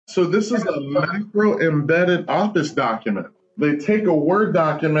So this is a macro embedded Office document. They take a Word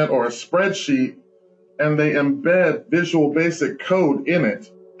document or a spreadsheet and they embed Visual Basic code in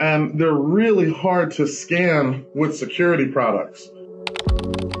it. And they're really hard to scan with security products.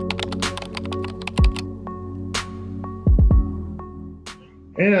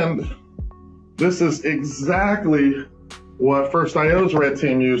 And this is exactly what First IO's red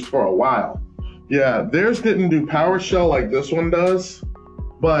team used for a while. Yeah, theirs didn't do PowerShell like this one does,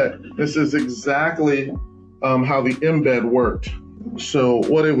 but this is exactly how the embed worked. So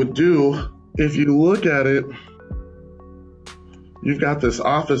what it would do, if you look at it, you've got this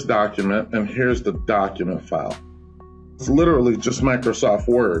Office document, and here's the document file. It's literally just Microsoft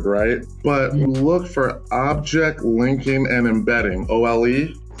Word, right? But look for object linking and embedding, OLE,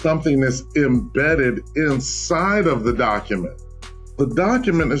 something that's embedded inside of the document. The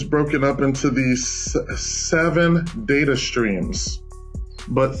document is broken up into these 7 data streams,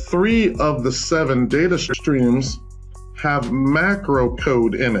 but 3 of the 7 data streams have macro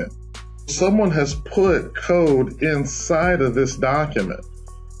code in it. Someone has put code inside of this document.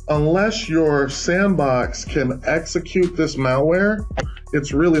 Unless your sandbox can execute this malware,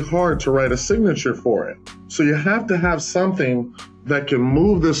 it's really hard to write a signature for it. So you have to have something that can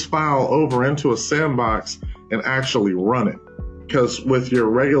move this file over into a sandbox and actually run it. Because with your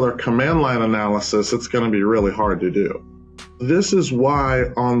regular command line analysis, it's going to be really hard to do. This is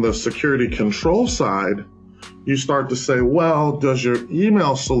why on the security control side, you start to say, well, does your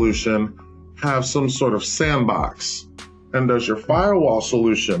email solution have some sort of sandbox? And does your firewall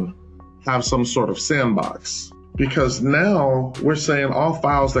solution have some sort of sandbox? Because now we're saying all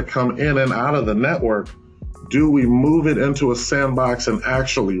files that come in and out of the network, do we move it into a sandbox and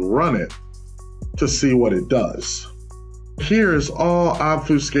actually run it to see what it does? Here's all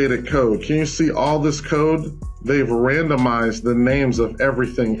obfuscated code. Can you see all this code? They've randomized the names of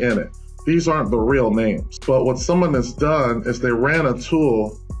everything in it. These aren't the real names. But what someone has done is they ran a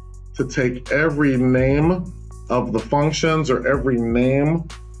tool to take every name of the functions or every name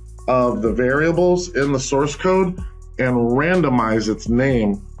of the variables in the source code and randomize its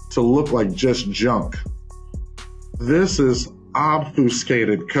name to look like just junk. This is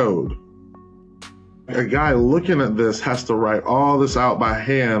obfuscated code. A guy looking at this has to write all this out by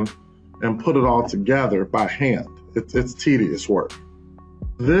hand and put it all together by hand. It's tedious work.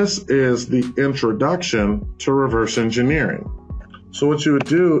 This is the introduction to reverse engineering. So what you would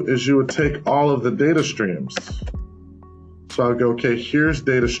do is you would take all of the data streams. So I'll go, okay, here's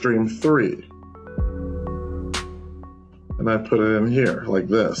data stream 3. And I put it in here like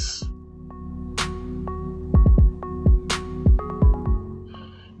this.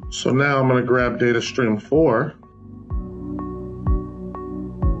 So now I'm going to grab data stream 4.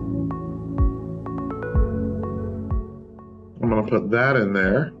 I'm going to put that in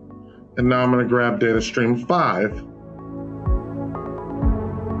there. And now I'm going to grab data stream 5.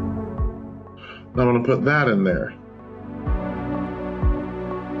 Now I'm going to put that in there.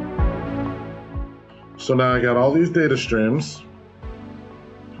 So now I got all these data streams.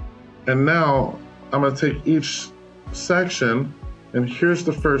 And now I'm going to take each section, and here's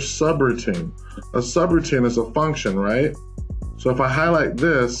the first subroutine. A subroutine is a function, right? So if I highlight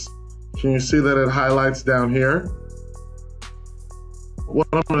this, can you see that it highlights down here? What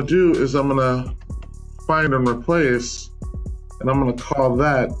I'm going to do is I'm going to find and replace, and I'm going to call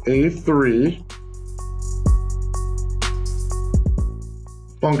that A3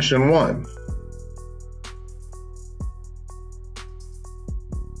 function 1.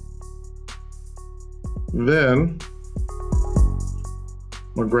 Then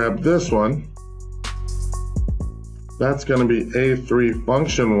I'm going to grab this one. That's going to be A3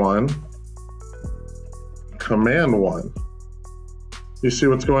 function 1, command 1. You see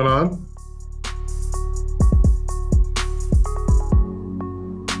what's going on?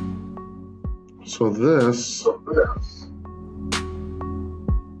 So this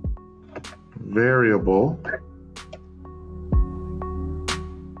variable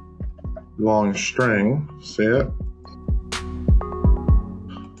long string, see it?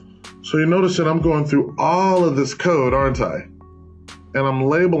 So you notice that I'm going through all of this code, aren't I? And I'm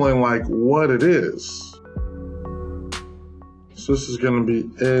labeling like what it is. So this is going to be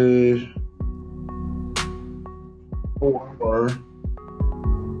A4.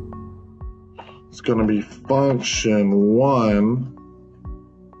 It's going to be function 1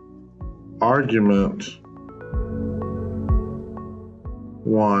 argument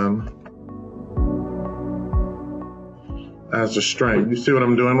 1 as a string. You see what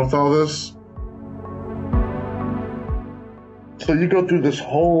I'm doing with all this? So you go through this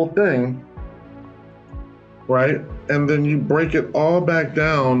whole thing right? And then you break it all back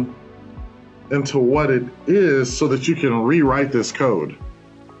down into what it is so that you can rewrite this code.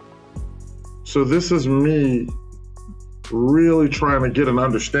 So this is me really trying to get an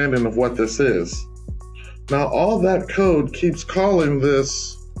understanding of what this is. Now all that code keeps calling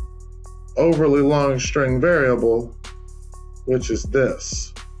this overly long string variable, which is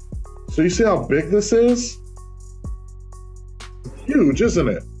this. So you see how big this is? Huge, isn't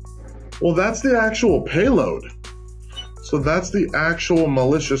it? Well, that's the actual payload. So that's the actual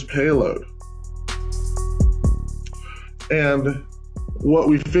malicious payload. And what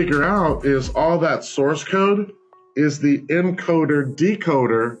we figure out is all that source code is the encoder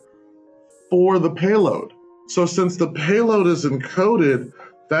decoder for the payload. So since the payload is encoded,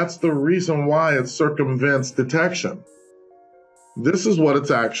 that's the reason why it circumvents detection. This is what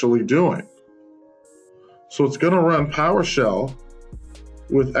it's actually doing. So it's going to run PowerShell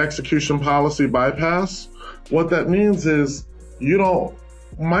with execution policy bypass. What that means is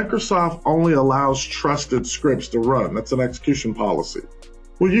Microsoft only allows trusted scripts to run. That's an execution policy.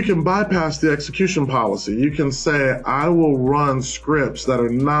 Well, you can bypass the execution policy. You can say, I will run scripts that are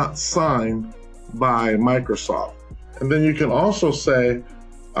not signed by Microsoft. And then you can also say,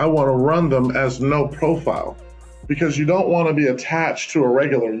 I want to run them as no profile, because you don't want to be attached to a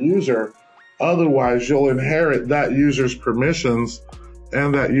regular user. Otherwise, you'll inherit that user's permissions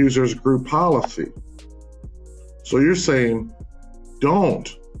and that user's group policy. So you're saying,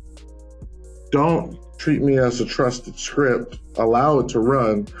 don't treat me as a trusted script, allow it to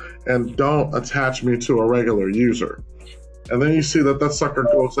run, and don't attach me to a regular user. And then you see that sucker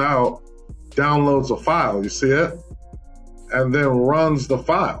goes out, downloads a file, you see it? And then runs the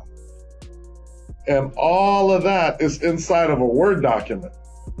file. And all of that is inside of a Word document.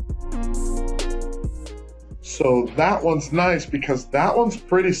 So that one's nice because that one's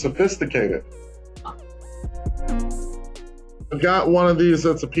pretty sophisticated. I've got one of these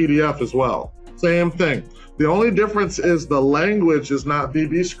that's a PDF as well. Same thing. The only difference is the language is not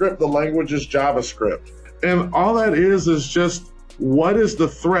VB script, the language is JavaScript. And all that is just what is the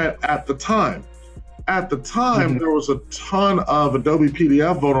threat at the time. At the time, there was a ton of Adobe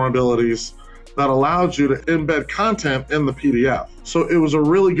PDF vulnerabilities that allowed you to embed content in the PDF. So it was a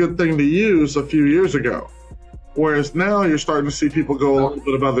really good thing to use a few years ago. Whereas now you're starting to see people go a little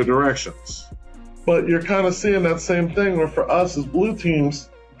bit of other directions. But you're kind of seeing that same thing where for us as blue teams,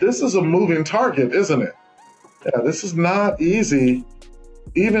 this is a moving target, isn't it? Yeah, this is not easy.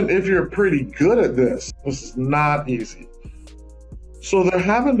 Even if you're pretty good at this is not easy. So they're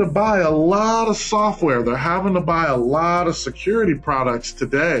having to buy a lot of software. They're having to buy a lot of security products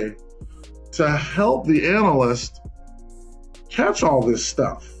today to help the analyst catch all this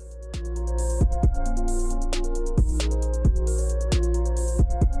stuff.